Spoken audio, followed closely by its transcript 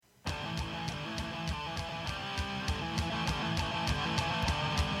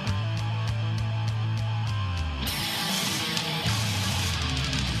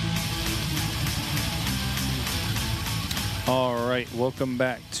right, welcome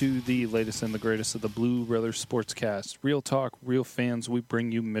back to the latest and the greatest of the Blue Brothers Sportscast. Real talk, real fans, we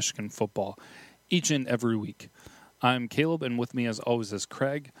bring you Michigan football each and every week. I'm Caleb, and with me as always is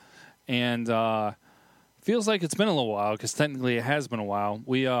Craig. And feels like it's been a little while, because technically it has been a while.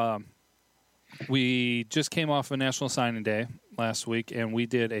 We just came off of National Signing Day last week, and we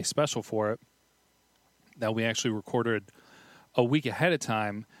did a special for it that we actually recorded a week ahead of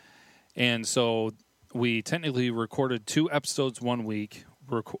time. And so we technically recorded 2 episodes 1 week,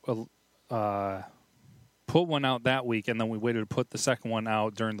 put one out that week, and then we waited to put the second one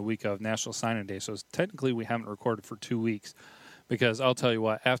out during the week of National Signing Day. So technically we haven't recorded for 2 weeks, because I'll tell you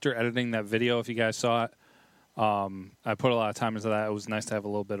what, after editing that video, if you guys saw it, I put a lot of time into that. It was nice to have a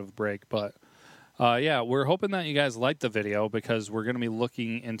little bit of a break. But, yeah, we're hoping that you guys liked the video, because we're going to be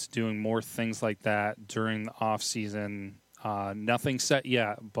looking into doing more things like that during the off-season. Nothing set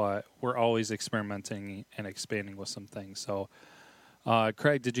yet, but we're always experimenting and expanding with some things. So,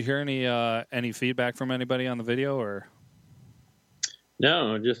 Craig, did you hear any feedback from anybody on the video, or?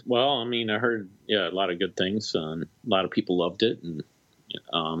 No, I heard a lot of good things. A lot of people loved it, and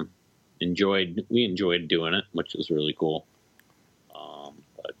we enjoyed doing it, which was really cool.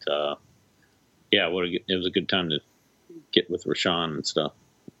 It was a good time to get with Rashawn and stuff.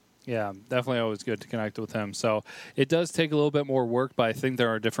 Yeah, definitely always good to connect with him. So it does take a little bit more work, but I think there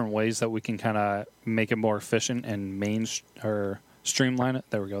are different ways that we can kind of make it more efficient and streamline it.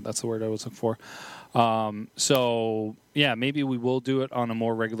 There we go. That's the word I was looking for. So, yeah, maybe we will do it on a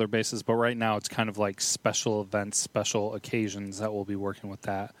more regular basis, but right now it's kind of like special events, special occasions that we'll be working with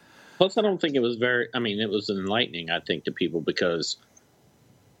that. Plus, I don't think it was it was enlightening, I think, to people, because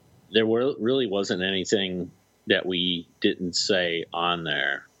there really wasn't anything that we didn't say on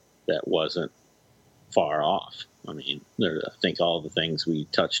there that wasn't far off. I think all the things we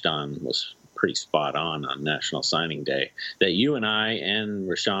touched on was pretty spot on National Signing Day. That you and I and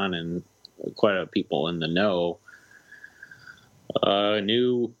Rashawn and quite a people in the know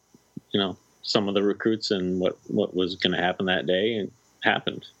knew, some of the recruits and what was going to happen that day, and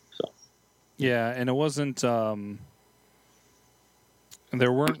happened. So yeah, and it wasn't.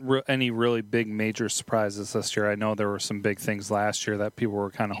 There weren't any really big major surprises this year. I know there were some big things last year that people were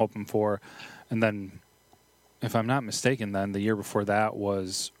kind of hoping for. And then, if I'm not mistaken, then the year before that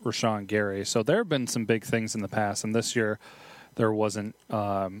was Rashawn Gary. So there have been some big things in the past. And this year, there wasn't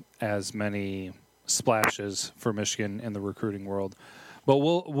as many splashes for Michigan in the recruiting world. But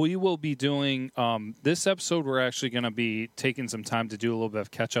we will be doing this episode. We're actually going to be taking some time to do a little bit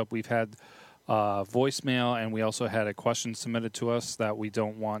of catch-up. We've had voicemail, and we also had a question submitted to us that we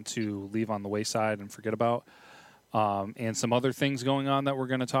don't want to leave on the wayside and forget about, and some other things going on that we're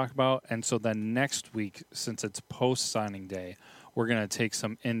going to talk about. And so then next week, since it's post-signing day, we're going to take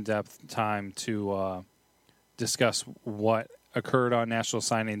some in-depth time to discuss what occurred on National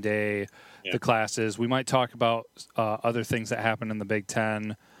Signing Day, the classes. We might talk about other things that happened in the Big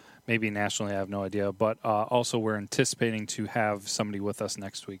Ten, maybe nationally, I have no idea. But also we're anticipating to have somebody with us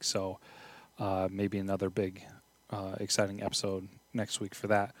next week, so maybe another big, exciting episode next week for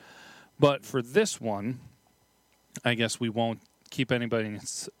that. But for this one, I guess we won't keep anybody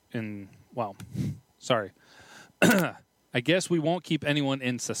I guess we won't keep anyone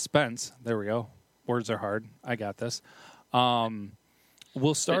in suspense. There we go. Words are hard. I got this.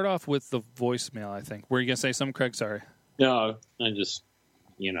 We'll start off with the voicemail, I think. Were you going to say something, Craig? Sorry. No, I just,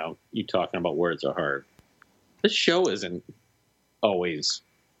 you talking about words are hard. This show isn't always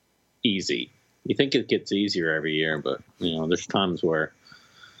easy. You think it gets easier every year, but there's times where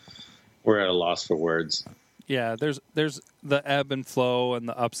we're at a loss for words. Yeah, there's the ebb and flow and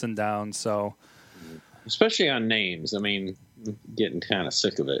the ups and downs. So, especially on names, getting kind of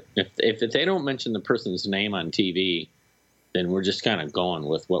sick of it. If they don't mention the person's name on TV, then we're just kind of going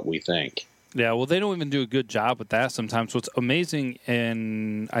with what we think. Yeah, well, they don't even do a good job with that sometimes. What's amazing,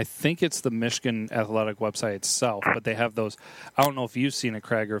 and I think it's the Michigan Athletic website itself, but they have those. I don't know if you've seen it,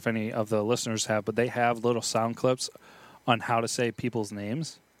 Craig, or if any of the listeners have, but they have little sound clips on how to say people's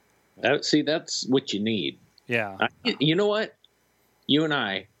names. That's what you need. Yeah. You know what? You and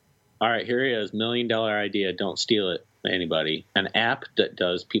I, all right, here he is, $1 million idea, don't steal it, anybody. An app that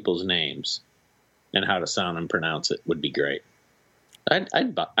does people's names and how to sound and pronounce it would be great. I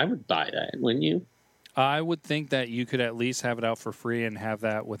would buy that, wouldn't you? I would think that you could at least have it out for free and have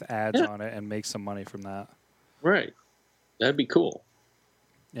that with ads on it and make some money from that. Right. That'd be cool.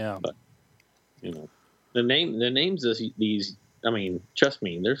 Yeah. But, the names of these, trust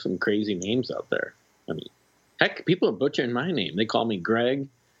me, there's some crazy names out there. Heck, people are butchering my name. They call me Greg.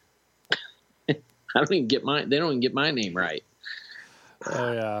 They don't even get my name right.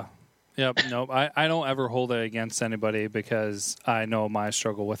 Oh, yeah. Yep. Nope. I don't ever hold it against anybody because I know my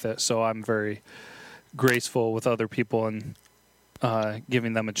struggle with it. So I'm very graceful with other people and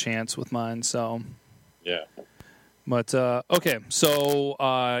giving them a chance with mine. So Yeah. But, okay, so,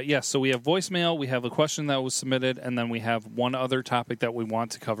 so we have voicemail, we have a question that was submitted, and then we have one other topic that we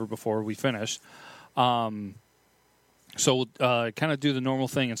want to cover before we finish. So we'll kind of do the normal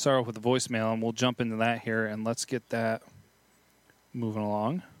thing and start off with the voicemail, and we'll jump into that here, and let's get that moving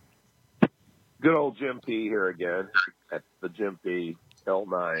along. Good old Jim P. here again at the Jim P.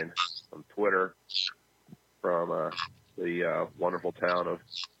 L9 on Twitter from the wonderful town of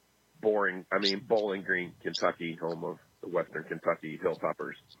Bowling Green, Kentucky, home of the Western Kentucky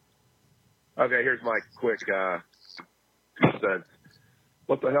Hilltoppers. Okay, here's my quick 2 cents.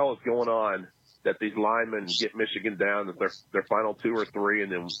 What the hell is going on that these linemen get Michigan down to their final 2 or 3,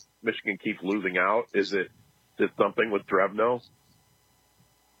 and then Michigan keeps losing out? Is it something with Drevno?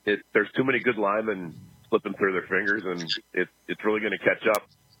 There's too many good linemen slipping through their fingers, and it's really going to catch up.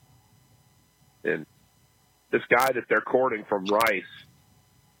 And this guy that they're courting from Rice,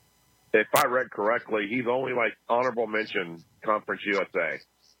 if I read correctly, he's only like honorable mention Conference USA.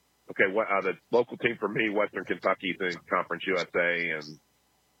 Okay, the local team for me, Western Kentucky, is in Conference USA, and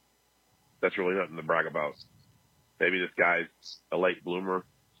that's really nothing to brag about. Maybe this guy's a late bloomer.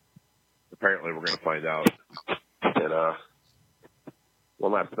 Apparently, we're going to find out. And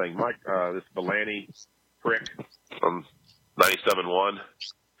one last thing, Mike, this Valani prick from 97.1.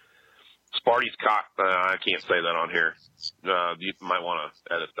 Sparty's cock. I can't say that on here. You might want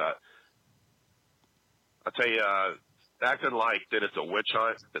to edit that. I tell you, acting like that it's a witch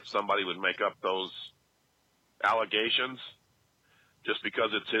hunt, that somebody would make up those allegations just because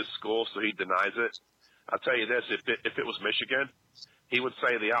it's his school, so he denies it. I'll tell you this, if it was Michigan, he would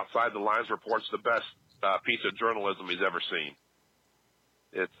say the Outside the Lines report's the best piece of journalism he's ever seen.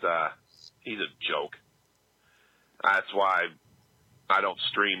 He's a joke. That's why I don't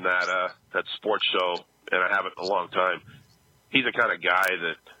stream that sports show, and I haven't in a long time. He's the kind of guy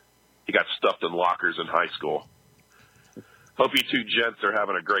that he got stuffed in lockers in high school. Hope you two gents are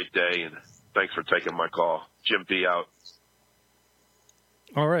having a great day, and thanks for taking my call. Jim P. out.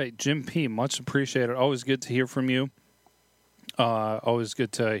 All right, Jim P., much appreciated. Always good to hear from you. Always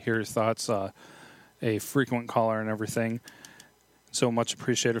good to hear your thoughts. A frequent caller and everything. So much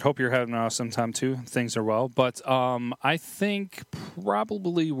appreciated. Hope you're having an awesome time, too. Things are well. But I think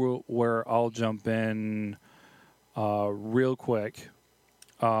probably where I'll jump in real quick,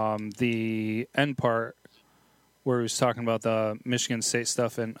 the end part where he was talking about the Michigan State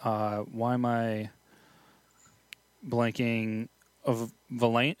stuff, and why am I blanking of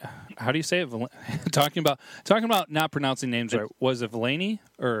Valane? How do you say it? talking about not pronouncing names right. Was it Valani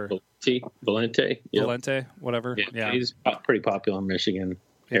or Valente? Yep. Valente, whatever. Yeah, he's pretty popular in Michigan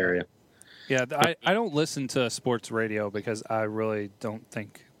area. Yeah, I don't listen to sports radio because I really don't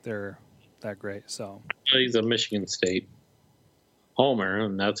think they're that great. So he's a Michigan State homer,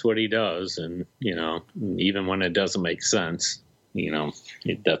 and that's what he does. And even when it doesn't make sense,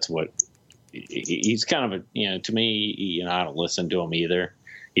 that's what he's kind of a. To me, I don't listen to him either,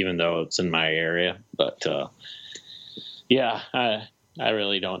 even though it's in my area. But I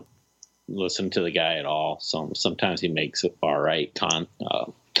really don't listen to the guy at all. So sometimes he makes all right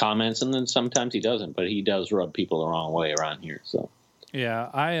comments, and then sometimes he doesn't. But he does rub people the wrong way around here. So yeah,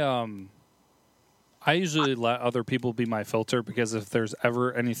 I usually let other people be my filter, because if there's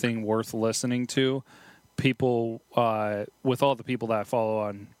ever anything worth listening to, people with all the people that I follow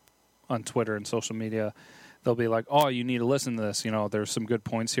on Twitter and social media, they'll be like, oh, you need to listen to this. There's some good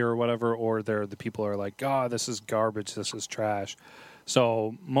points here or whatever. Or the people are like, oh, this is garbage. This is trash.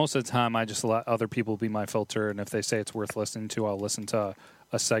 So most of the time I just let other people be my filter. And if they say it's worth listening to, I'll listen to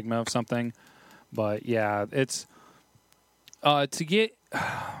a segment of something. But yeah, it's I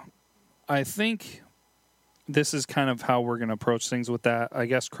think this is kind of how we're going to approach things with that. I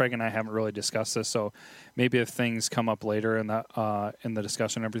guess Craig and I haven't really discussed this, so maybe if things come up later in the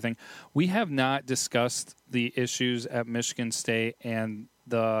discussion and everything. We have not discussed the issues at Michigan State and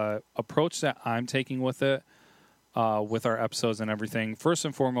the approach that I'm taking with it, with our episodes and everything. First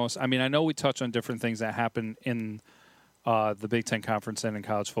and foremost, I know we touch on different things that happen in the Big Ten Conference and in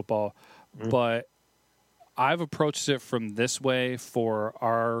college football, but I've approached it from this way for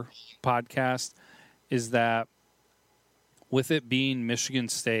our podcast, is that with it being Michigan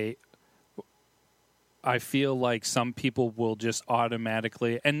State, I feel like some people will just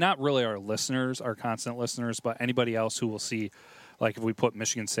automatically, and not really our listeners, our constant listeners, but anybody else who will see, like if we put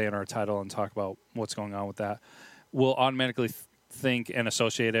Michigan State in our title and talk about what's going on with that, will automatically think and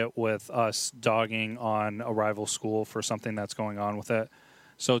associate it with us dogging on a rival school for something that's going on with it.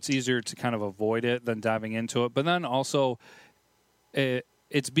 so it's easier to kind of avoid it than diving into it. But then also, things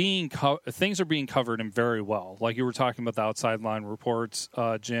are being covered in very well. Like you were talking about the Outside Line reports,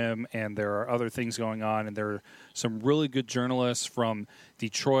 Jim, and there are other things going on, and there are some really good journalists from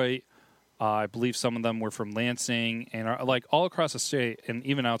Detroit. I believe some of them were from Lansing, and are like all across the state, and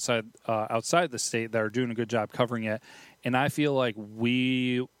even outside the state, that are doing a good job covering it. And I feel like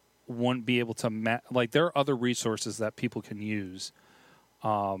we wouldn't be able to like there are other resources that people can use,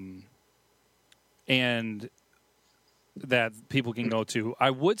 and that people can go to. I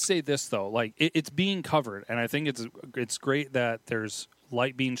would say this though, like it's being covered, and I think it's great that there's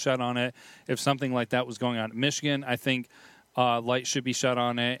light being shed on it. If something like that was going on in Michigan, I think light should be shed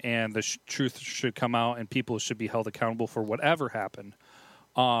on it, and the truth should come out, and people should be held accountable for whatever happened.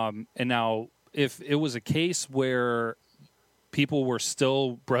 And now, if it was a case where people were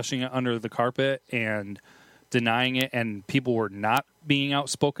still brushing it under the carpet and denying it, and people were not being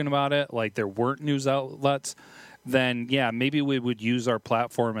outspoken about it, like there weren't news outlets, then yeah, maybe we would use our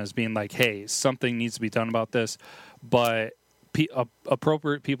platform as being like, hey, something needs to be done about this. But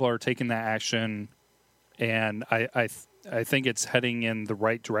appropriate people are taking that action, and I think it's heading in the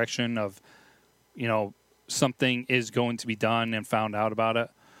right direction of, something is going to be done and found out about it.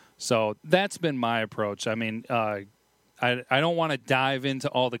 So that's been my approach. I mean, I don't want to dive into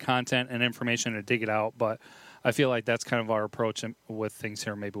all the content and information and dig it out, but I feel like that's kind of our approach with things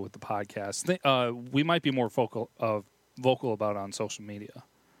here, maybe with the podcast. We might be more vocal about it on social media.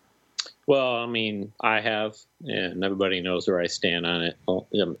 Well, I mean, I have, and everybody knows where I stand on it.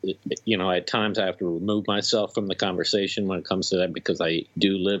 At times I have to remove myself from the conversation when it comes to that, because I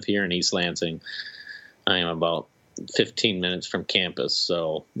do live here in East Lansing. I am about 15 minutes from campus,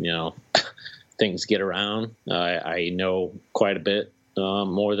 so, things get around. I know quite a bit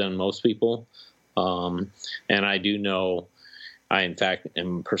more than most people. And I do know, I, in fact,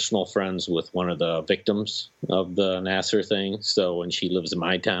 am personal friends with one of the victims of the Nassar thing. So when she lives in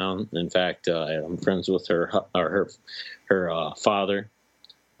my town, in fact, I'm friends with her father.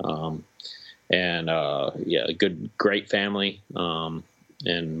 Great family.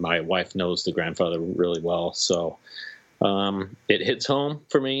 And my wife knows the grandfather really well. So it hits home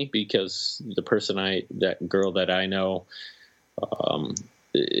for me, because the that girl that I know,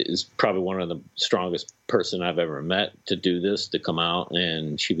 is probably one of the strongest person I've ever met to do this, to come out.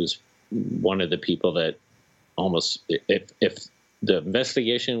 And she was one of the people that almost, if the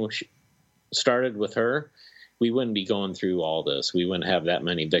investigation started with her, we wouldn't be going through all this. We wouldn't have that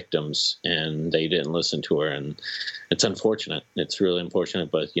many victims, and they didn't listen to her. And it's unfortunate. It's really unfortunate.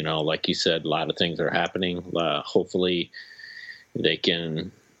 But, like you said, a lot of things are happening. Hopefully they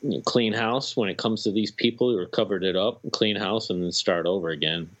can clean house when it comes to these people who are covered it up, clean house, and then start over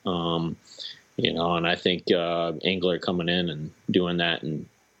again. And I think Engler coming in and doing that, and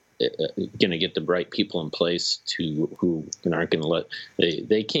going to get the right people in place who aren't going to let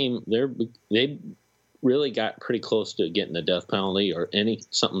they really got pretty close to getting the death penalty or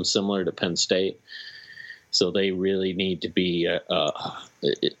something similar to Penn State. So they really need to be.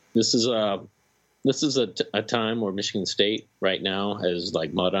 This is a time where Michigan State right now has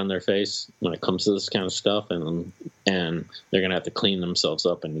like mud on their face when it comes to this kind of stuff, and they're going to have to clean themselves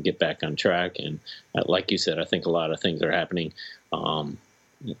up and get back on track. And like you said, I think a lot of things are happening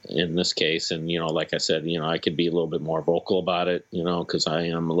in this case. And, like I said, I could be a little bit more vocal about it, because I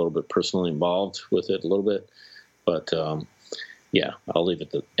am a little bit personally involved with it a little bit. But, I'll leave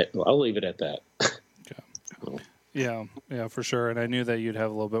it at that. Okay. Yeah, for sure. And I knew that you'd have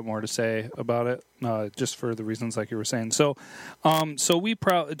a little bit more to say about it, just for the reasons like you were saying. So, we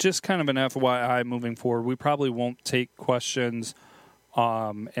just kind of an FYI moving forward, we probably won't take questions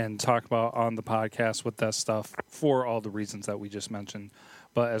and talk about on the podcast with that stuff for all the reasons that we just mentioned.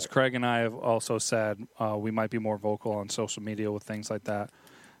 But as Craig and I have also said, we might be more vocal on social media with things like that.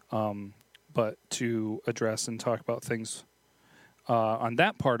 But to address and talk about things on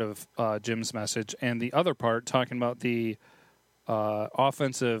that part of Jim's message, and the other part talking about the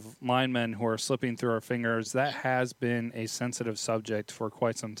offensive linemen who are slipping through our fingers, that has been a sensitive subject for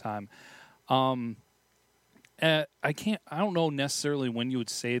quite some time. I don't know necessarily when you would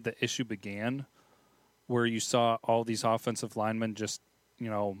say the issue began, where you saw all these offensive linemen just,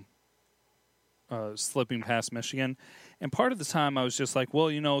 slipping past Michigan. And part of the time I was just like,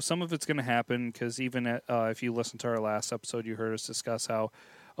 well, some of it's going to happen, because even if you listen to our last episode, you heard us discuss how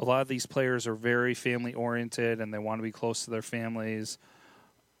a lot of these players are very family-oriented and they want to be close to their families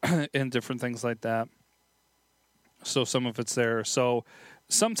and different things like that. So some of it's there. So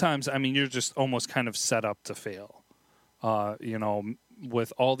sometimes, you're just almost kind of set up to fail.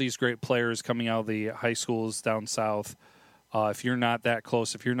 With all these great players coming out of the high schools down south, If you're not that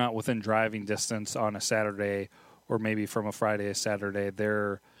close, if you're not within driving distance on a Saturday or maybe from a Friday to Saturday,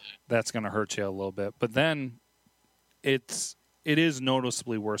 that's going to hurt you a little bit. But then it is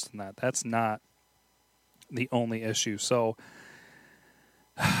noticeably worse than that. That's not the only issue. So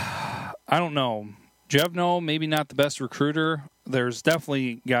I don't know. Jevno, maybe not the best recruiter. There's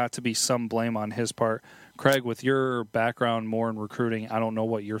definitely got to be some blame on his part. Craig, with your background more in recruiting, I don't know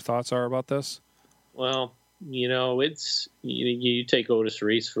what your thoughts are about this. Well, it's you take Otis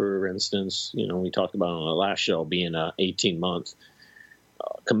Reese, for instance. We talked about on the last show being a 18-month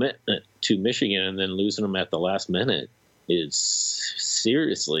commitment to Michigan and then losing them at the last minute. Is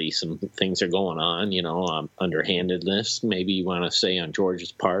seriously some things are going on. Underhandedness, maybe you want to say on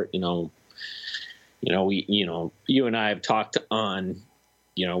George's part. You and I have talked on.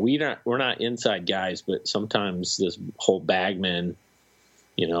 We're not inside guys, but sometimes this whole bagman,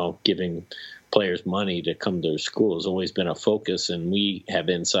 giving players money to come to their school has always been a focus, and we have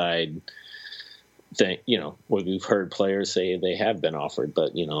inside thing, where we've heard players say they have been offered,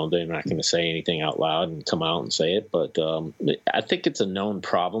 but they're not going to say anything out loud and come out and say it. But I think it's a known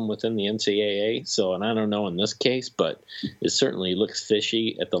problem within the NCAA. So, and I don't know in this case, but it certainly looks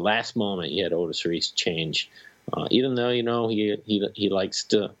fishy. At the last moment, you had Otis Reese change, even though he likes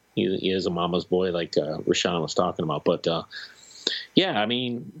to. He is a mama's boy, like Rashawn was talking about. But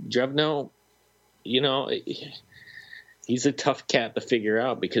Drevno, he's a tough cat to figure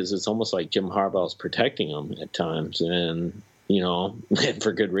out because it's almost like Jim Harbaugh's protecting him at times. And,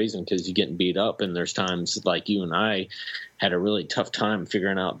 for good reason, because you're getting beat up. And there's times like you and I had a really tough time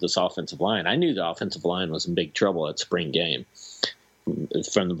figuring out this offensive line. I knew the offensive line was in big trouble at spring game.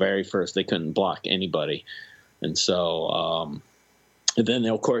 From the very first, they couldn't block anybody. And so and then,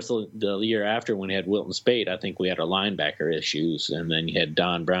 of course, the year after when we had Wilton Spate, I think we had our linebacker issues. And then you had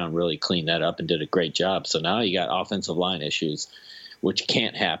Don Brown really clean that up and did a great job. So now you got offensive line issues, which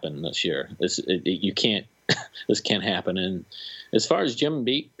can't happen this year. You can't. This can't happen. And as far as Jim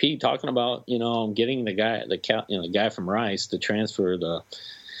P talking about, getting the guy from Rice to transfer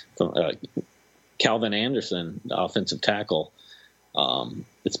Calvin Anderson, the offensive tackle.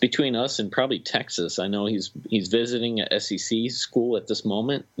 It's between us and probably Texas. I know he's visiting a SEC school at this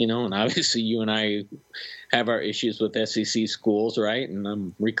moment, and obviously you and I have our issues with SEC schools, right?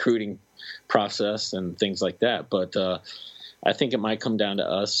 And recruiting process and things like that. But I think it might come down to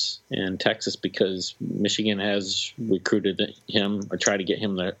us and Texas because Michigan has recruited him or tried to get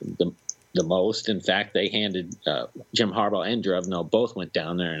him the most. In fact, they handed Jim Harbaugh and Drevno both went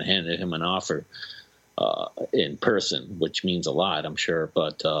down there and handed him an offer in person, which means a lot, I'm sure.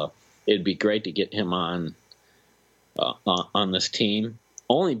 But it'd be great to get him on this team,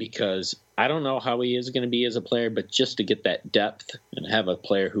 only because I don't know how he is going to be as a player, but just to get that depth and have a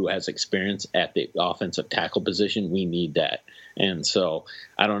player who has experience at the offensive tackle position, we need that. And so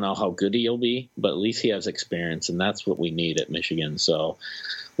I don't know how good he'll be, but at least he has experience, and that's what we need at Michigan. So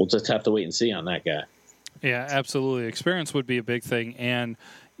we'll just have to wait and see on that guy. Yeah, absolutely. Experience would be a big thing, and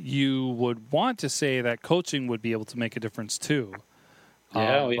you would want to say that coaching would be able to make a difference too.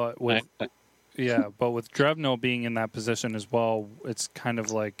 But with Drevno being in that position as well, it's kind of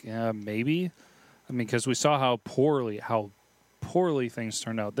like maybe. I mean, because we saw how poorly things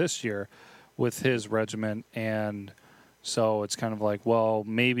turned out this year with his regiment, and so it's kind of like, well,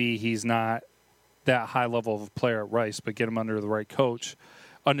 maybe he's not that high level of a player at Rice, but get him under the right coach,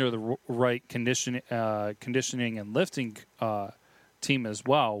 under the right conditioning and lifting team as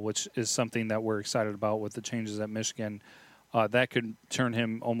well, which is something that we're excited about with the changes at Michigan. That could turn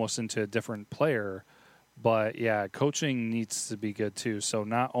him almost into a different player. But, yeah, coaching needs to be good too. So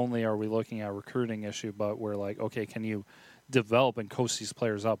not only are we looking at a recruiting issue, but we're like, okay, can you develop and coach these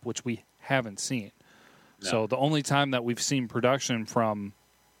players up, which we haven't seen. No. So the only time that we've seen production from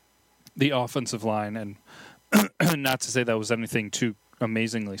the offensive line, and not to say that was anything too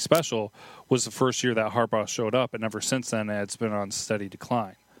amazingly special, was the first year that Harbaugh showed up, and ever since then it's been on steady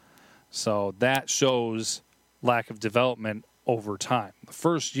decline. So that shows lack of development over time. The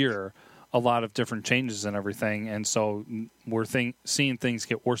first year, a lot of different changes and everything, and so we're seeing things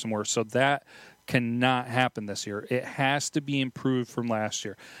get worse and worse. So that cannot happen this year. It has to be improved from last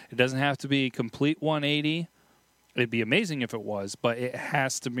year. It doesn't have to be a complete 180. It'd be amazing if it was, but it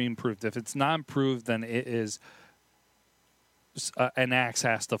has to be improved. If it's not improved, then it is an axe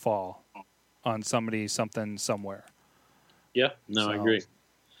has to fall on somebody, something, somewhere. Yeah, I agree.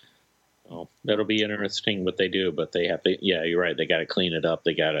 Well, that'll be interesting what they do, but they have to. Yeah, you're right. They got to clean it up.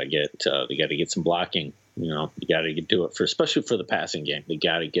 They got to get some blocking. You got to do it especially for the passing game. They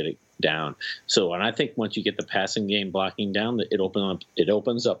got to get it down. So, and I think once you get the passing game blocking down, it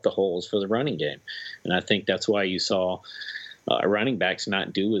opens up the holes for the running game. And I think that's why you saw running backs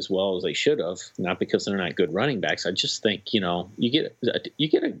not do as well as they should have. Not because they're not good running backs. I just think you get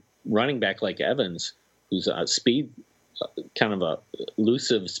a running back like Evans, who's a speed, kind of a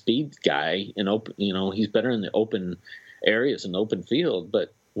elusive speed guy, and open. He's better in the open areas and open field,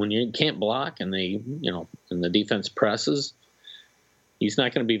 but when you can't block and and the defense presses, he's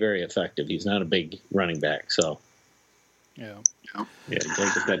not going to be very effective. He's not a big running back, so yeah, gotta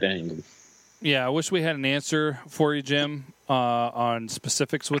get that down. Yeah, I wish we had an answer for you, Jim, on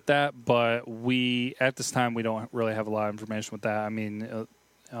specifics with that, but at this time, we don't really have a lot of information with that. I mean,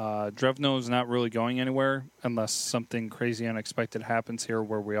 Drevno is not really going anywhere unless something crazy unexpected happens here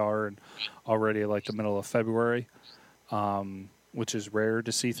where we are and already like the middle of February, which is rare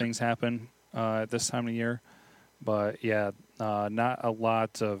to see things happen at this time of year. But, yeah, not a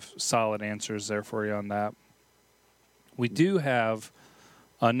lot of solid answers there for you on that. We do have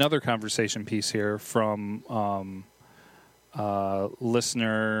another conversation piece here from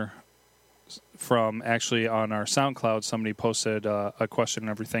listener from actually on our SoundCloud. Somebody posted a question and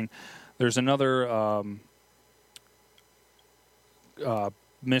everything. There's another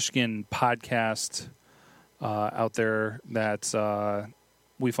Michigan podcast out there that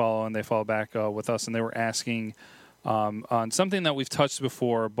we follow, and they follow back with us, and they were asking on something that we've touched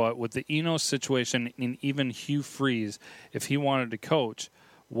before, but with the Enos situation and even Hugh Freeze, if he wanted to coach,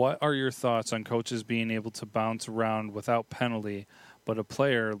 what are your thoughts on coaches being able to bounce around without penalty, but a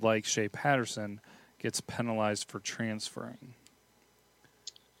player like Shea Patterson gets penalized for transferring?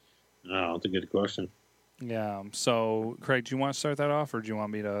 Oh, that's a good question. Yeah. So, Craig, do you want to start that off, or do you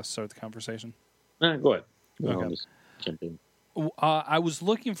want me to start the conversation? Go ahead. Okay. I'll just jump in. I was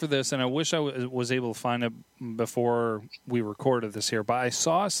looking for this, and I wish I was able to find it before we recorded this here, but I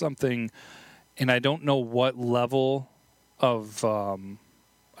saw something, and I don't know what level of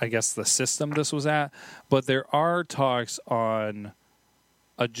I guess the system this was at, but there are talks on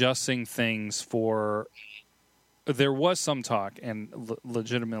adjusting things for. There was some talk, and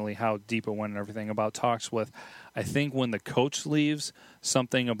legitimately how deep it went and everything, about talks with, I think when the coach leaves,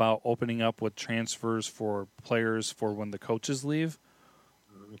 something about opening up with transfers for players for when the coaches leave.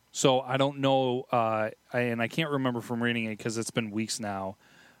 So I don't know, and I can't remember from reading it because it's been weeks now.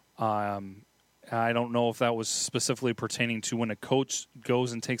 I don't know if that was specifically pertaining to when a coach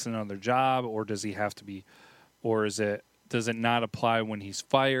goes and takes another job, or does he have to be, or does it not apply when he's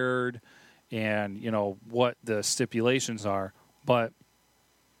fired, and what the stipulations are. But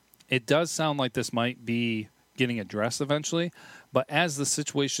it does sound like this might be getting addressed eventually. But as the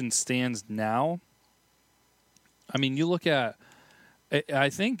situation stands now, I mean, you look at, I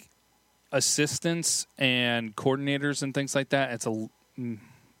think assistants and coordinators and things like that, I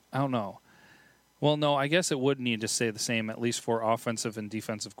don't know. Well, no, I guess it would need to stay the same, at least for offensive and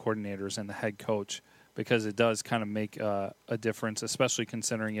defensive coordinators and the head coach, because it does kind of make a difference, especially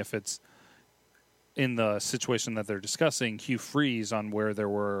considering if it's in the situation that they're discussing, Hugh Freeze, on where there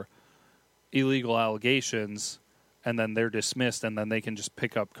were illegal allegations, and then they're dismissed, and then they can just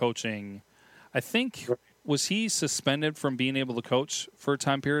pick up coaching. I think, was he suspended from being able to coach for a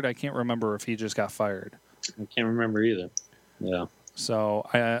time period? I can't remember if he just got fired. I can't remember either. Yeah. So,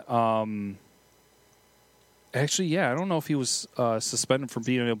 actually, yeah, I don't know if he was suspended from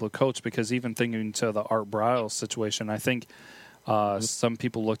being able to coach, because even thinking to the Art Briles situation, I think some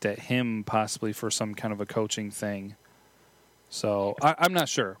people looked at him possibly for some kind of a coaching thing. So I'm not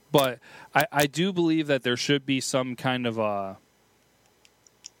sure, but I do believe that there should be some kind of a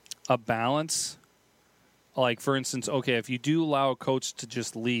balance. Like, for instance, okay, if you do allow a coach to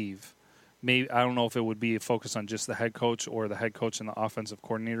just leave, maybe, I don't know if it would be a focus on just the head coach or the head coach and the offensive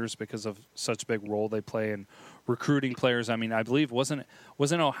coordinators, because of such a big role they play in recruiting players. I mean, I believe wasn't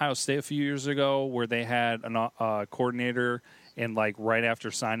Ohio State a few years ago where they had a coordinator, and like right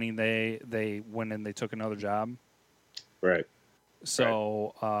after signing they went and they took another job. Right.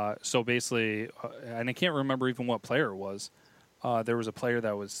 So so basically, and I can't remember even what player it was. There was a player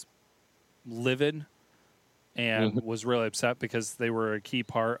that was livid and was really upset because they were a key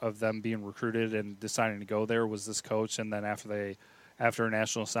part of them being recruited and deciding to go there, was this coach. And then after a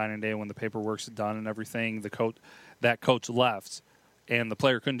national signing day, when the paperwork's done and everything, that coach left, and the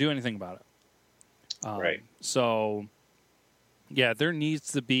player couldn't do anything about it. Right. So, yeah, there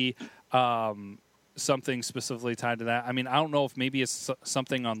needs to be something specifically tied to that. I mean, I don't know if maybe it's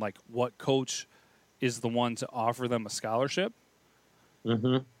something on like what coach is the one to offer them a scholarship.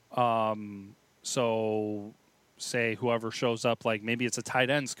 So say whoever shows up, like maybe it's a tight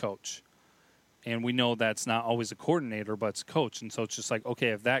ends coach, and we know that's not always a coordinator, but it's a coach. And so it's just like, okay,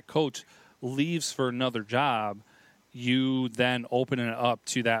 if that coach leaves for another job, you then open it up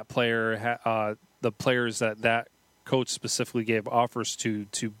to that player, the players that coach specifically gave offers to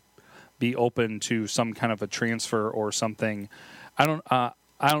be open to some kind of a transfer or something. I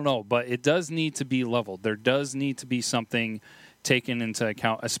don't know, but it does need to be leveled. There does need to be something taken into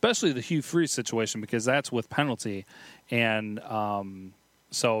account, especially the Hugh Freeze situation, because that's with penalty. And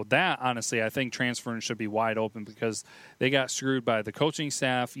so that, honestly, I think transferring should be wide open because they got screwed by the coaching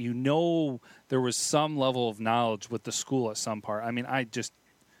staff. There was some level of knowledge with the school at some part. I mean,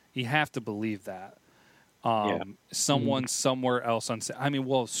 you have to believe that. Someone somewhere else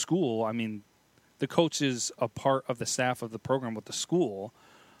school. I mean, the coach is a part of the staff of the program with the school,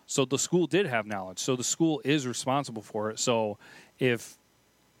 so the school did have knowledge. So the school is responsible for it. So if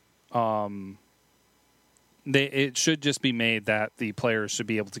it should just be made that the players should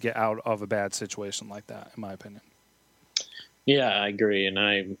be able to get out of a bad situation like that, in my opinion. Yeah, I agree,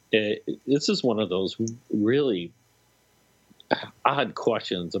 and this is one of those really odd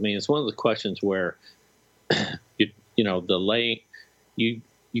questions. I mean, it's one of the questions where you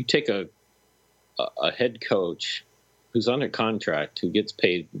take a head coach who's under contract, who gets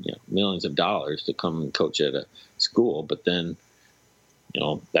paid millions of dollars to come and coach at a school, but then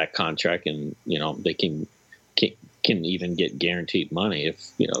that contract, and they can even get guaranteed money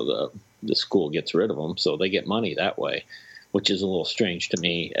if the school gets rid of them, so they get money that way, which is a little strange to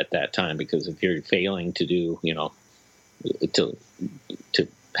me at that time, because if you're failing to do to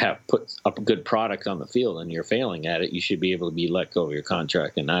put up a good product on the field and you're failing at it, you should be able to be let go of your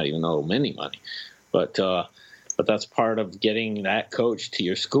contract and not even owe them any money. But that's part of getting that coach to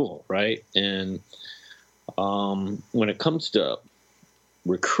your school, right? And when it comes to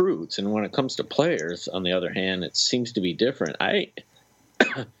recruits and when it comes to players, on the other hand, it seems to be different. I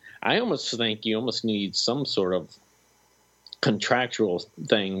almost think you almost need some sort of contractual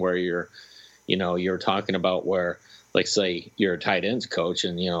thing where you're talking about where, like, say you're a tight ends coach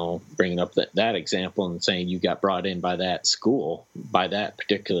and, bringing up that example and saying you got brought in by that school, by that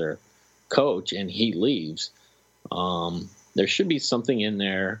particular coach, and he leaves. There should be something in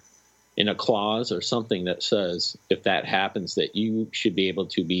there, in a clause or something that says if that happens, that you should be able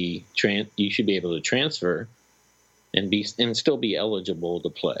to transfer and still be eligible to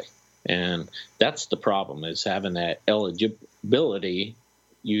play. And that's the problem, is having that eligibility.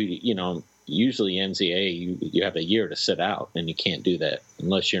 Usually NCAA, you have a year to sit out, and you can't do that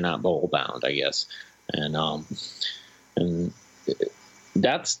unless you're not bowl bound, I guess. And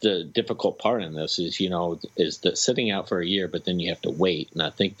that's the difficult part in this is the sitting out for a year, but then you have to wait. And I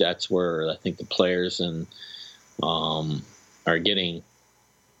think that's where the players are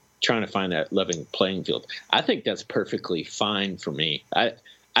trying to find that level playing field. I think that's perfectly fine for me. I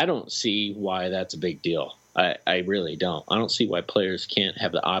don't see why that's a big deal. I really don't. I don't see why players can't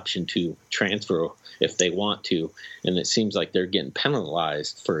have the option to transfer if they want to. And it seems like they're getting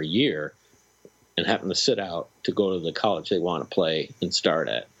penalized for a year and having to sit out to go to the college they want to play and start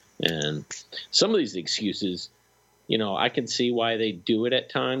at. And some of these excuses, I can see why they do it at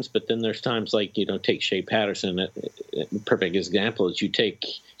times, but then there's times like, take Shea Patterson. A perfect example is you take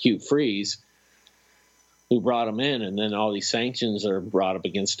Hugh Freeze, who brought him in, and then all these sanctions are brought up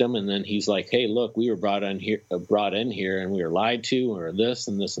against him, and then he's like, "Hey, look, we were brought in here, and we were lied to, or this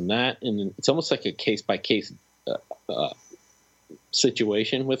and this and that," and it's almost like a case by case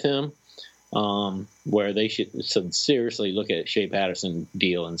situation with him, where they should seriously look at Shea Patterson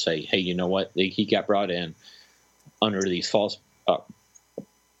deal and say, "Hey, you know what? He got brought in under these false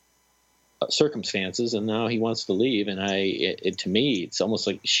circumstances, and now he wants to leave." And to me, it's almost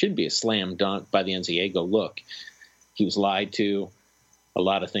like it should be a slam dunk by the NCAA. Go, look, he was lied to. A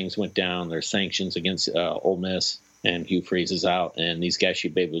lot of things went down. There's sanctions against Ole Miss, and Hugh Freeze is out, and these guys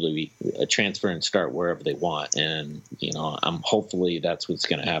should be able to transfer and start wherever they want. And hopefully that's what's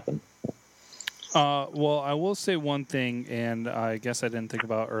going to happen. Well, I will say one thing, and I guess I didn't think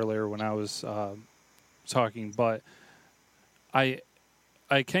about earlier when I was talking, but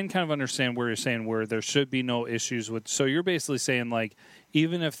I can kind of understand where you're saying where there should be no issues with. So you're basically saying, like,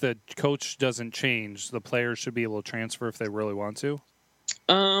 even if the coach doesn't change, the players should be able to transfer if they really want to?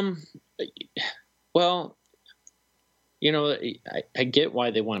 Well, I get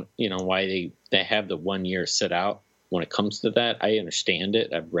why they want, why they have the 1 year sit out when it comes to that. I understand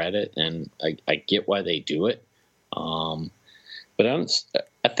it. I've read it, and I get why they do it. But I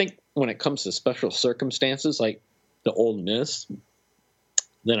think when it comes to special circumstances like the Ole Miss,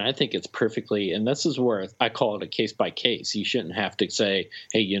 then I think it's perfectly, and this is where I call it a case by case. You shouldn't have to say,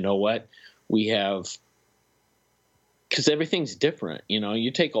 hey, you know what, we have, because everything's different.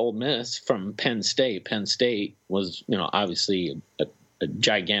 You take Ole Miss from Penn State. Penn State was, obviously a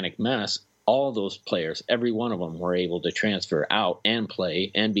gigantic mess. All those players, every one of them were able to transfer out and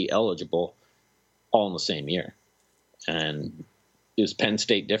play and be eligible all in the same year. And is Penn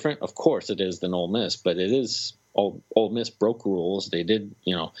State different? Of course it is than Ole Miss, but it is Ole Miss broke rules. They did,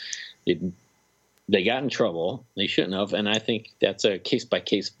 they got in trouble. They shouldn't have. And I think that's a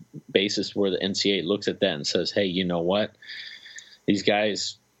case-by-case basis where the NCAA looks at that and says, hey, you know what? These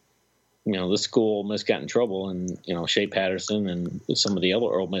guys, this school Ole Miss got in trouble, and, Shea Patterson and some of the other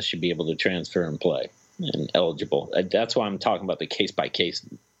Ole Miss should be able to transfer and play and eligible. That's why I'm talking about the case-by-case.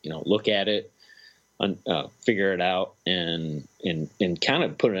 Look at it, figure it out, and kind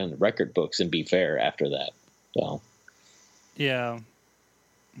of put it in the record books and be fair after that. So, yeah.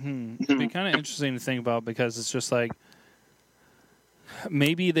 It'd be kind of interesting to think about, because it's just like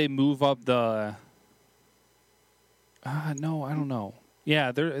maybe they move up the. No, I don't know.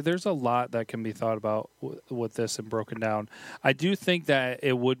 Yeah, there's a lot that can be thought about with this and broken down. I do think that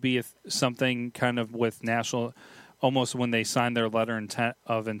it would be something kind of with national, almost when they sign their letter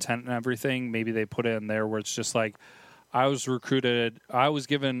of intent and everything. Maybe they put it in there where it's just like, I was recruited, I was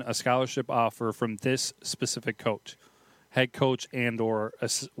given a scholarship offer from this specific coach. Head coach and or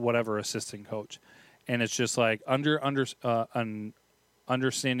whatever assistant coach, and it's just like under an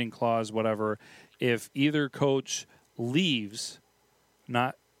understanding clause, whatever. If either coach leaves,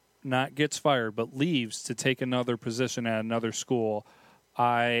 not gets fired, but leaves to take another position at another school,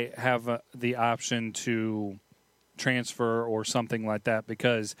 I have the option to transfer or something like that,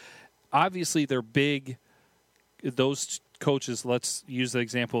 because obviously they're big. Those coaches, let's use the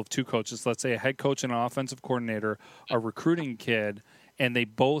example of two coaches. Let's say a head coach and an offensive coordinator are recruiting a kid, and they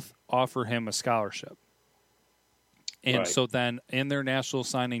both offer him a scholarship. And right. So then in their national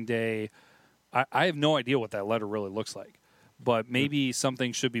signing day, I have no idea what that letter really looks like, but maybe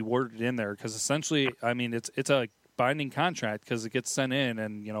something should be worded in there, because essentially, I mean, it's a binding contract because it gets sent in,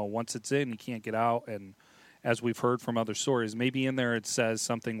 and once it's in, you can't get out. And as we've heard from other stories, maybe in there it says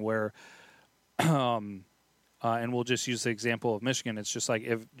something where and we'll just use the example of Michigan. It's just like,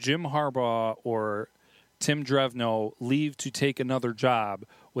 if Jim Harbaugh or Tim Drevno leave to take another job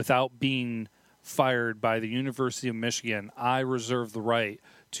without being fired by the University of Michigan, I reserve the right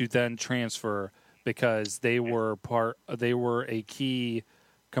to then transfer, because they were a key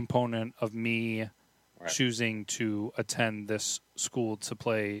component of me choosing to attend this school to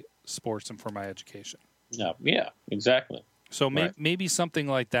play sports and for my education. Yeah, exactly. So maybe something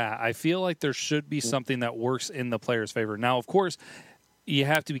like that. I feel like there should be something that works in the player's favor. Now, of course, you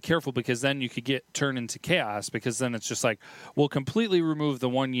have to be careful, because then you could get turned into chaos, because then it's just like, we'll completely remove the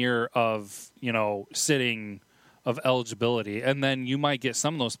 1 year of, sitting of eligibility. And then you might get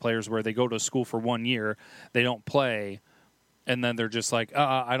some of those players where they go to school for 1 year, they don't play, and then they're just like,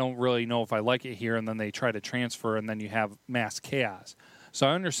 I don't really know if I like it here. And then they try to transfer, and then you have mass chaos. So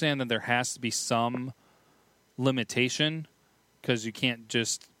I understand that there has to be some limitation, because you can't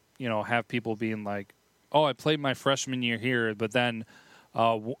just, have people being like, oh, I played my freshman year here, but then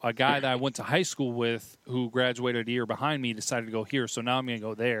a guy that I went to high school with who graduated a year behind me decided to go here, so now I'm going to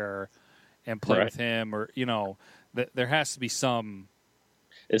go there and play with him, or, there has to be some.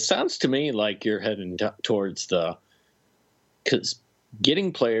 It sounds to me like you're heading towards because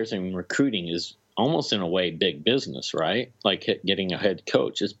getting players and recruiting is almost in a way big business, right? Like getting a head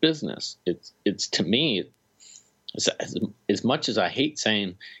coach is business. It's to me, as much as I hate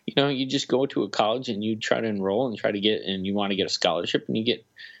saying, you just go to a college and you try to enroll and and you want to get a scholarship,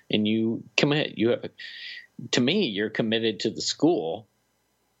 and you commit. To me, you're committed to the school.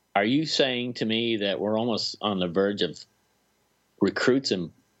 Are you saying to me that we're almost on the verge of recruits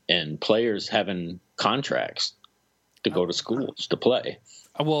and players having contracts to go to schools to play?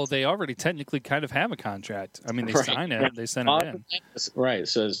 Well, they already technically kind of have a contract. I mean, they sign it, they send it in. Right. It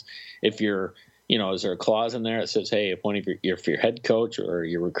says if you're, is there a clause in there that says, hey, if your head coach or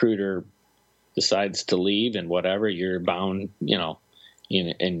your recruiter decides to leave and whatever, you're bound,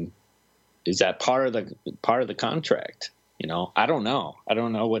 and is that part of the contract? I don't know. I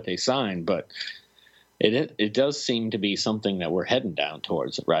don't know what they signed, but it does seem to be something that we're heading down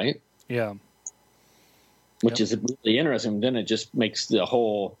towards, right? Yeah. Which is really interesting. Then it just makes the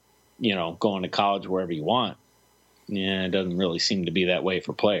whole, going to college wherever you want. Yeah, it doesn't really seem to be that way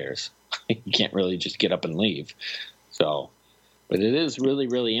for players. You can't really just get up and leave. So, but it is really,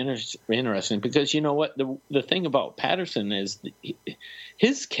 really interesting, because you know what? The thing about Patterson is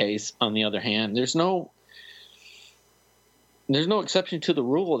his case, on the other hand, there's no exception to the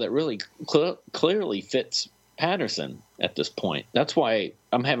rule that really clearly fits Patterson at this point. That's why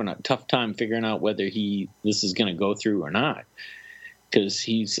I'm having a tough time figuring out whether this is going to go through or not, because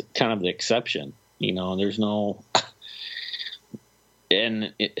he's kind of the exception. There's no,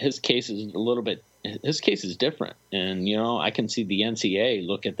 and his case is a little bit his case is different. And, I can see the NCAA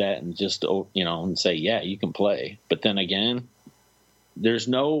look at that and just, and say, yeah, you can play. But then again, there's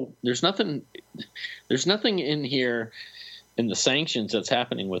nothing in here in the sanctions that's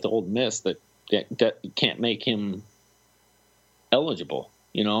happening with Ole Miss that can't make him eligible.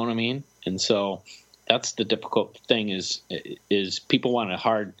 You know what I mean? And so that's the difficult thing is people want a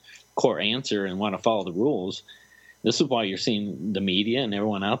hardcore answer and want to follow the rules. This is why you're seeing the media and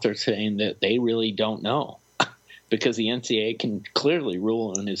everyone out there saying that they really don't know because the NCAA can clearly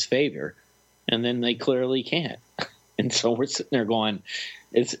rule in his favor and then they clearly can't. And so we're sitting there going,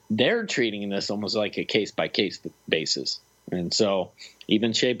 they're treating this almost like a case-by-case basis. And so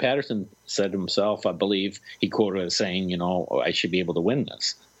even Shea Patterson said himself, I believe he quoted as saying, I should be able to win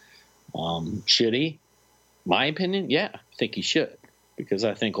this. Should he? My opinion, yeah, I think he should because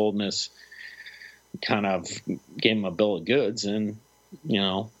I think Ole Miss kind of gave him a bill of goods and,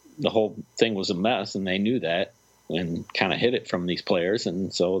 the whole thing was a mess and they knew that and kind of hid it from these players.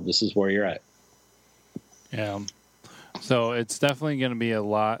 And so this is where you're at. Yeah. So it's definitely going to be a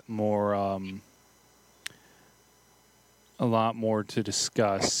lot more to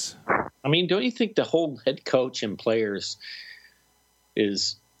discuss. I mean, don't you think the whole head coach and players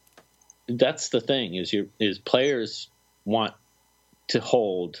that's the thing is players want to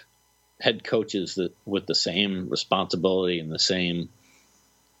hold head coaches with the same responsibility and the same,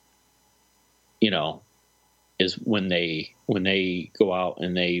 is when they go out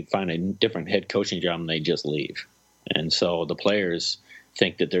and they find a different head coaching job and they just leave. And so the players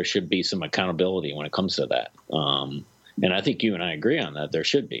think that there should be some accountability when it comes to that. And I think you and I agree on that. There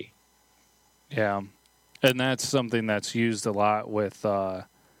should be. Yeah. And that's something that's used a lot with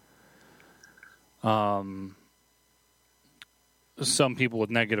some people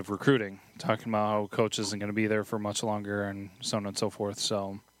with negative recruiting, talking about how coach isn't going to be there for much longer and so on and so forth.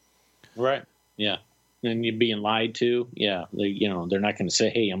 So, right. Yeah. And you're being lied to. Yeah. They're not going to say,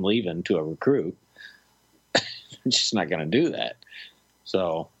 hey, I'm leaving to a recruit. They're just not going to do that.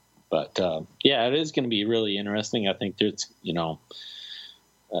 So, but yeah, it is going to be really interesting. I think there's,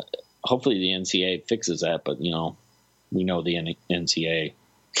 hopefully the NCAA fixes that, but we know the NCAA,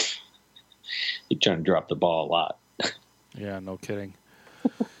 they're trying to drop the ball a lot. Yeah, no kidding.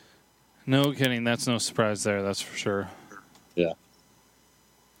 No kidding. That's no surprise there. That's for sure. Yeah.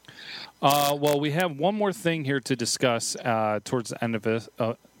 Well, we have one more thing here to discuss towards the end of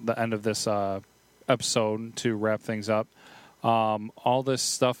this episode to wrap things up. All this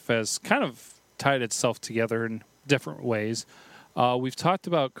stuff has kind of tied itself together in different ways. We've talked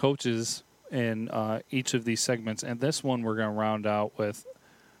about coaches in each of these segments, and this one we're going to round out with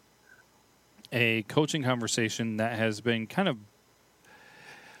a coaching conversation that has been kind of,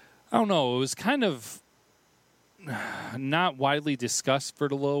 I don't know, it was kind of not widely discussed for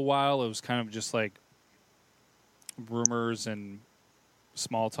a little while. It was kind of just like rumors and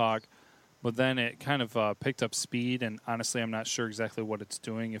small talk. But then it kind of picked up speed, and honestly, I'm not sure exactly what it's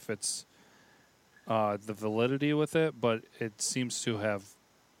doing, if it's the validity with it, but it seems to have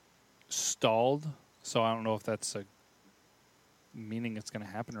stalled. So I don't know if that's a meaning it's going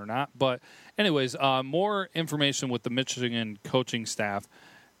to happen or not. But anyways, more information with the Michigan coaching staff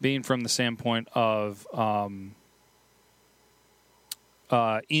being from the standpoint of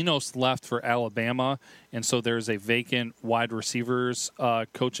Enos left for Alabama, and so there's a vacant wide receivers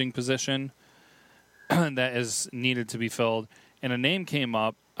coaching position that is needed to be filled. And a name came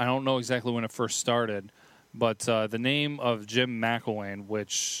up. I don't know exactly when it first started, but the name of Jim McElwain,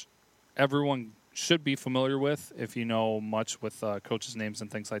 which everyone should be familiar with if you know much with coaches' names and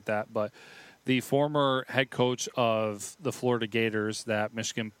things like that. But the former head coach of the Florida Gators that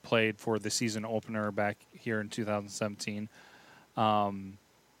Michigan played for the season opener back here in 2017,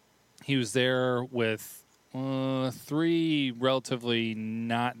 he was there with 3 relatively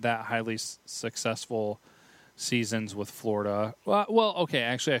not that highly successful seasons with Florida. Well, okay,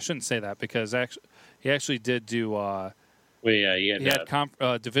 actually, I shouldn't say that because he actually did do. He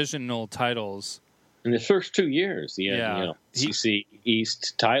had divisional titles in the first 2 years. He had SEC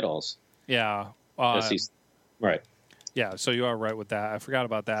East titles. Yeah, right. Yeah, so you are right with that. I forgot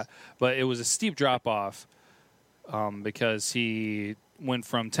about that, but it was a steep drop off because he went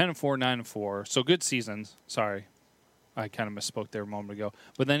from 10-4, 9-4, so good seasons. Sorry, I kind of misspoke there a moment ago.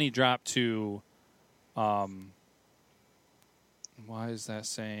 But then he dropped to. Why is that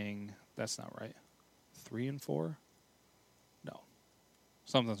saying that's not right? 3-4. No,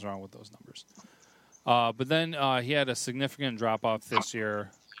 something's wrong with those numbers. But then he had a significant drop-off this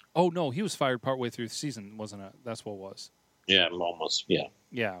year. Oh, no, he was fired partway through the season, wasn't it? That's what it was. Yeah, almost, yeah.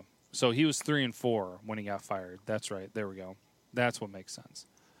 Yeah, so he was 3-4 when he got fired. That's right. There we go. That's what makes sense.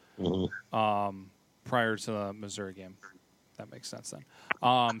 prior to the Missouri game. That makes sense then.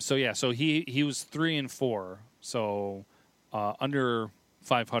 So he was 3-4, so under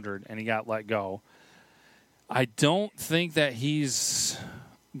 500, and he got let go. I don't think that he's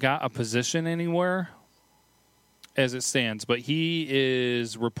got a position anywhere as it stands, but he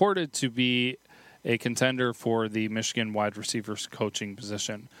is reported to be a contender for the Michigan wide receivers coaching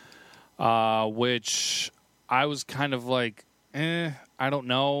position, which I was kind of like, I don't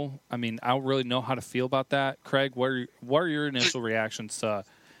know. I mean, I don't really know how to feel about that. Craig, what are your initial reactions to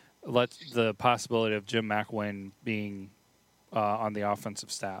the possibility of Jim McElwain being on the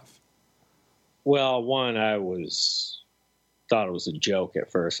offensive staff? Well, one, thought it was a joke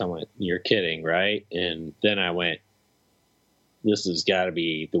at first. I went, "You're kidding, right?" And then I went, "This has got to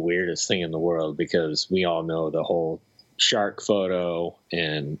be the weirdest thing in the world," because we all know the whole shark photo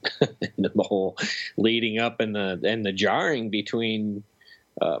and the whole leading up and the jarring between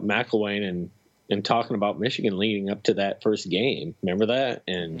McElwain and talking about Michigan leading up to that first game. Remember that?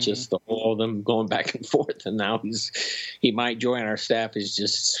 And just the whole of them going back and forth. And now he might join our staff is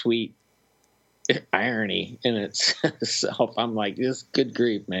just sweet irony in itself. I'm like, this good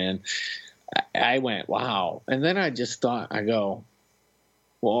grief, man. I went, wow. And then I just thought, I go,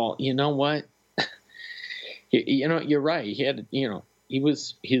 well, you know what? You're right. He had, he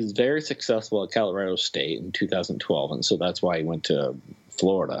was very successful at Colorado State in 2012. And so that's why he went to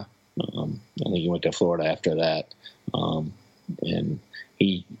Florida. I think he went to Florida after that. And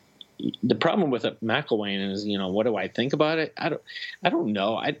the problem with McElwain is, what do I think about it? I don't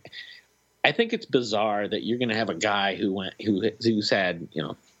know. I think it's bizarre that you're going to have a guy who's had,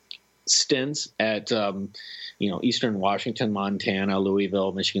 stints at, Eastern Washington, Montana,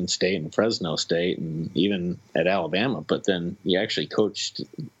 Louisville, Michigan State, and Fresno State, and even at Alabama. But then he actually coached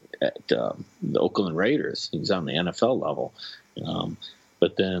at the Oakland Raiders. He was on the NFL level.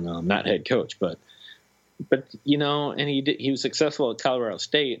 But then not head coach, but and he was successful at Colorado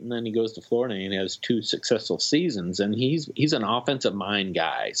State, and then he goes to Florida and he has 2 successful seasons, and he's an offensive mind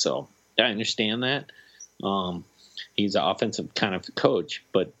guy, so I understand that. He's an offensive kind of coach,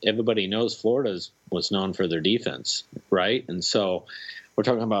 but everybody knows Florida was known for their defense, right? And so we're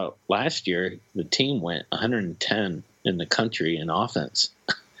talking about last year, the team went 110 in the country in offense.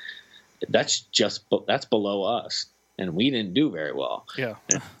 That's below us. And we didn't do very well. Yeah.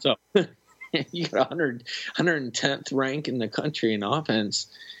 And so you got 110th rank in the country in offense,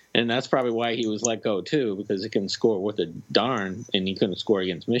 and that's probably why he was let go too, because he can score with a darn, and he couldn't score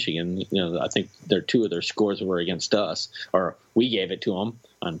against Michigan. I think 2 of their scores were against us, or we gave it to them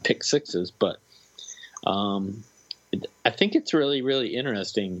on pick sixes. But I think it's really, really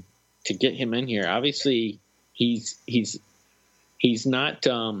interesting to get him in here. Obviously, he's not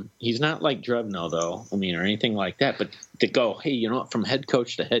like Drevno, though. I mean, or anything like that. But to go, hey, from head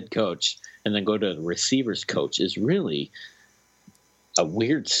coach to head coach, and then go to the receivers coach is really a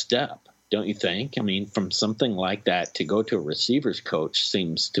weird step, don't you think? I mean, from something like that to go to a receivers coach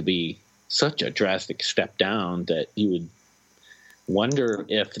seems to be such a drastic step down that you would wonder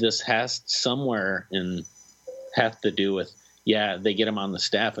if this has somewhere have to do with. Yeah, they get him on the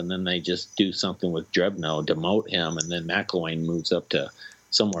staff, and then they just do something with Drevno, demote him, and then McElwain moves up to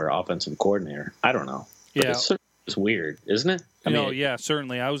somewhere offensive coordinator. I don't know. But yeah, it's weird, isn't it? Yeah,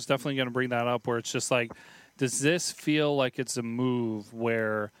 certainly. I was definitely going to bring that up, where it's just like, does this feel like it's a move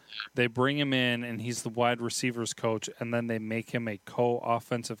where they bring him in and he's the wide receivers coach, and then they make him a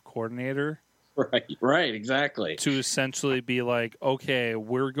co-offensive coordinator? Right, exactly. To essentially be like, okay,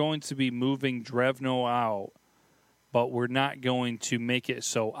 we're going to be moving Drevno out, but we're not going to make it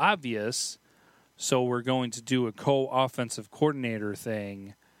so obvious, so we're going to do a co-offensive coordinator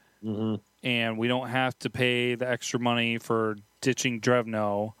thing, and we don't have to pay the extra money for ditching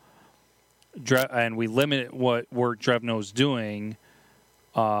Drevno, and we limit what work Drevno's doing.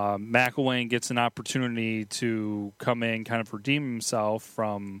 McElwain gets an opportunity to come in, kind of redeem himself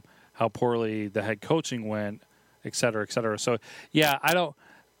from how poorly the head coaching went, et cetera, et cetera. So, yeah,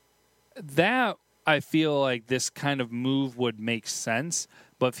 I feel like this kind of move would make sense.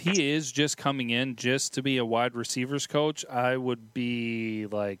 But if he is just coming in just to be a wide receivers coach, I would be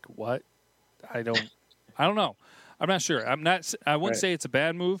like, what? I don't know. I'm not sure. I wouldn't say it's a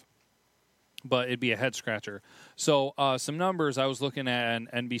bad move, but it'd be a head scratcher. So some numbers. I was looking at an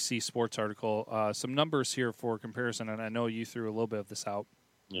NBC Sports article. Some numbers here for comparison, and I know you threw a little bit of this out.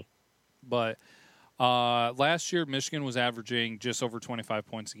 Yeah. But last year, Michigan was averaging just over 25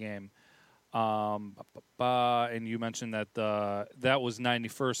 points a game. And you mentioned that that was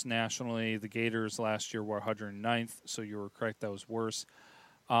 91st nationally. The Gators last year were 109th, so you were correct. That was worse.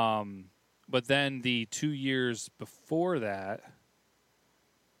 But then the 2 years before that,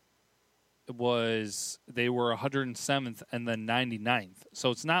 they were 107th and then 99th.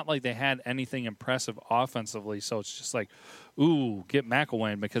 So it's not like they had anything impressive offensively. So it's just like, ooh, get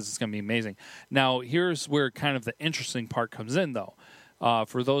McElwain because it's going to be amazing. Now, here's where kind of the interesting part comes in, though.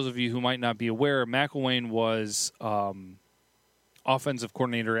 For those of you who might not be aware, McElwain was offensive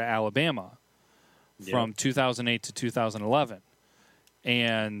coordinator at Alabama from 2008 to 2011.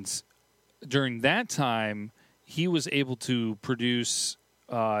 And during that time, he was able to produce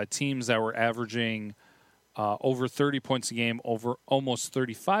teams that were averaging over 30 points a game, over almost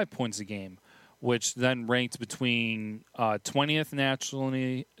 35 points a game, which then ranked between 20th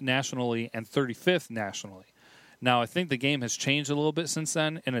nationally and 35th nationally. Now, I think the game has changed a little bit since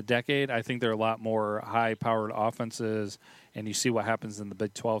then. In a decade, I think there are a lot more high-powered offenses, and you see what happens in the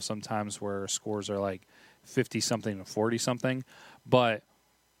Big 12 sometimes where scores are like 50-something to 40-something. But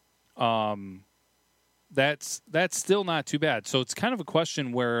that's still not too bad. So it's kind of a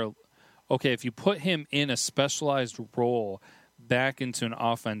question where, okay, if you put him in a specialized role back into an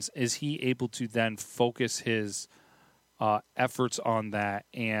offense, is he able to then focus his efforts on that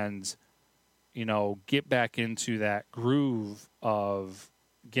and, you know, get back into that groove of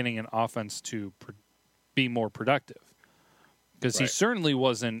getting an offense to be more productive? Because he certainly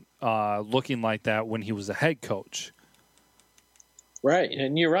wasn't looking like that when he was a head coach. Right,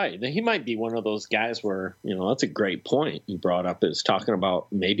 and you're right. He might be one of those guys where, you know, that's a great point you brought up, is talking about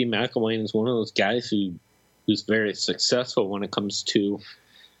maybe McElwain is one of those guys who's very successful when it comes to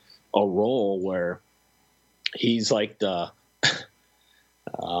a role where he's like the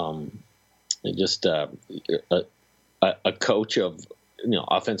just a coach of, you know,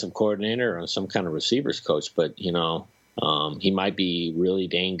 offensive coordinator or some kind of receivers coach, but, you know, he might be really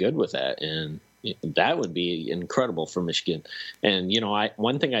dang good with that, and that would be incredible for Michigan. And, you know,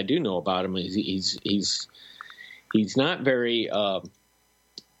 one thing I do know about him is he's not very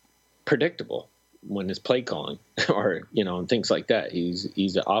predictable when his play calling or, you know, and things like that.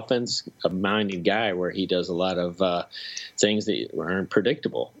 He's an offense-minded guy where he does a lot of things that aren't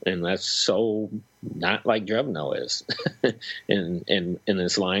predictable, and that's so not like Drevno is in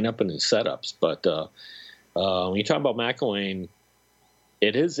his lineup and his setups. But when you talk about McElwain,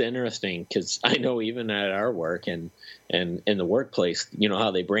 it is interesting because I know even at our work and in the workplace, you know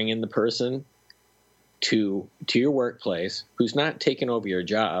how they bring in the person to your workplace who's not taking over your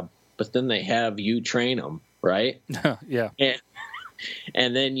job, but then they have you train them, right? Yeah.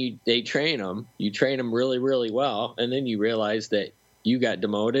 And then they train them. You train them really, really well, and then you realize that you got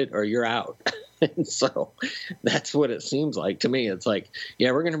demoted or you're out. And so that's what it seems like to me. It's like,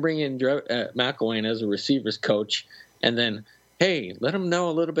 yeah, we're going to bring in McElwain as a receivers coach, and then, hey, let him know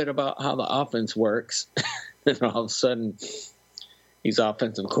a little bit about how the offense works. And all of a sudden, he's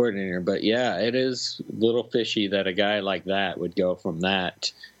offensive coordinator. But, yeah, it is a little fishy that a guy like that would go from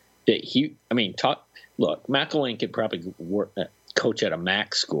that. Look, McElwain could probably coach at a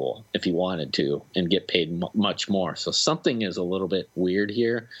MAC school if he wanted to and get paid much more. So something is a little bit weird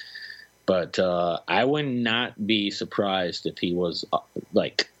here. But I would not be surprised if he was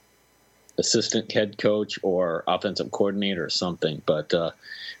like assistant head coach or offensive coordinator or something. But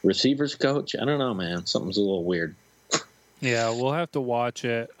receivers coach, I don't know, man. Something's a little weird. Yeah, we'll have to watch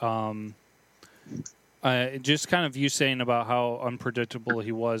it. Just kind of you saying about how unpredictable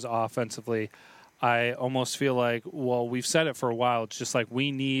he was offensively, I almost feel like, well, we've said it for a while. It's just like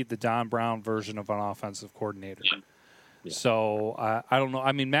we need the Don Brown version of an offensive coordinator. Yeah. Yeah. So I don't know.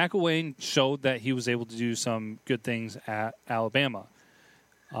 I mean, McElwain showed that he was able to do some good things at Alabama,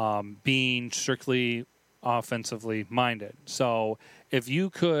 being strictly offensively minded. So if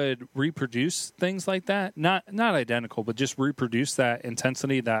you could reproduce things like that, not identical, but just reproduce that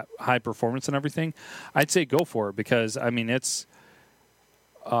intensity, that high performance and everything, I'd say go for it, because, I mean, it's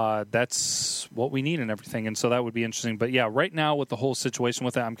that's what we need and everything. And so that would be interesting. But, yeah, right now with the whole situation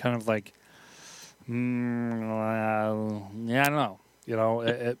with it, I'm kind of like, I don't know. You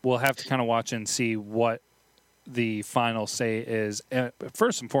know, we'll have to kind of watch and see what the final say is,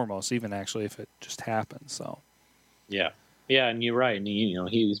 first and foremost, even actually if it just happens. So, yeah, and you're right. And you know,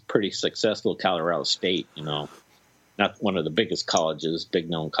 he was pretty successful at Colorado State. You know, not one of the biggest colleges, big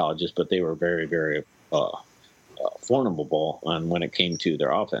known colleges, but they were very, very formidable on when it came to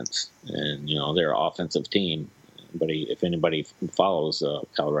their offense, and you know, their offensive team. If anybody follows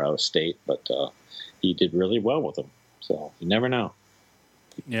Colorado State, but he did really well with them. So you never know.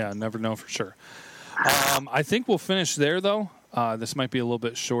 Yeah, never know for sure. I think we'll finish there, though. This might be a little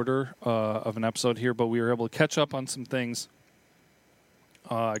bit shorter of an episode here, but we were able to catch up on some things,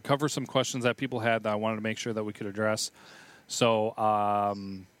 cover some questions that people had that I wanted to make sure that we could address. So,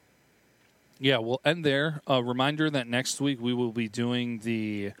 yeah, we'll end there. A reminder that next week we will be doing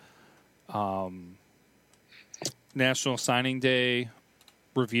the National Signing Day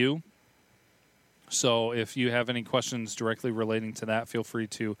review. So if you have any questions directly relating to that, feel free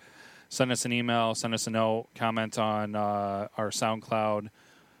to send us an email, send us a note, comment on our SoundCloud,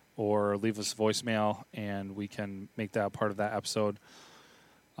 or leave us a voicemail, and we can make that part of that episode.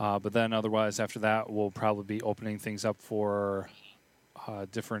 But then otherwise, after that, we'll probably be opening things up for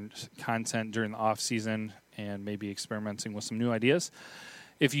different content during the off season and maybe experimenting with some new ideas.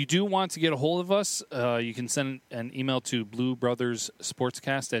 If you do want to get a hold of us, you can send an email to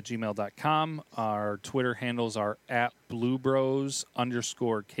bluebrothersportscast@gmail.com. Our Twitter handles are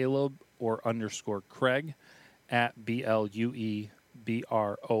 @bluebros_Caleb or _Craig,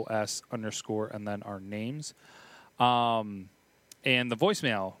 @BLUEBROS_ and then our names. And the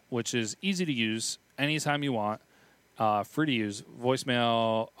voicemail, which is easy to use anytime you want, free to use.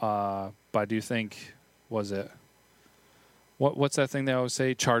 Voicemail, I do think, was it? What's that thing they always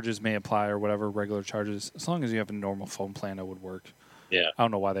say? Charges may apply or whatever, regular charges. As long as you have a normal phone plan, it would work. Yeah. I don't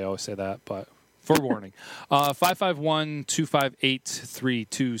know why they always say that, but forewarning.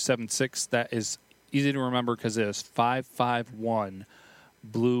 551-258-3276. That is easy to remember because it is 551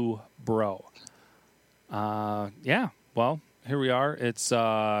 Blue Bro. Yeah, well, here we are. It's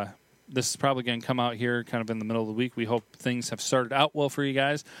this is probably going to come out here kind of in the middle of the week. We hope things have started out well for you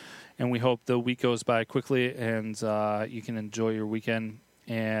guys. And we hope the week goes by quickly and you can enjoy your weekend.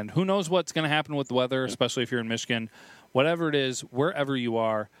 And who knows what's going to happen with the weather, especially if you're in Michigan. Whatever it is, wherever you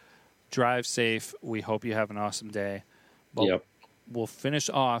are, drive safe. We hope you have an awesome day. But Yep. We'll finish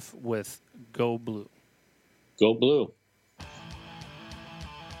off with Go Blue. Go Blue.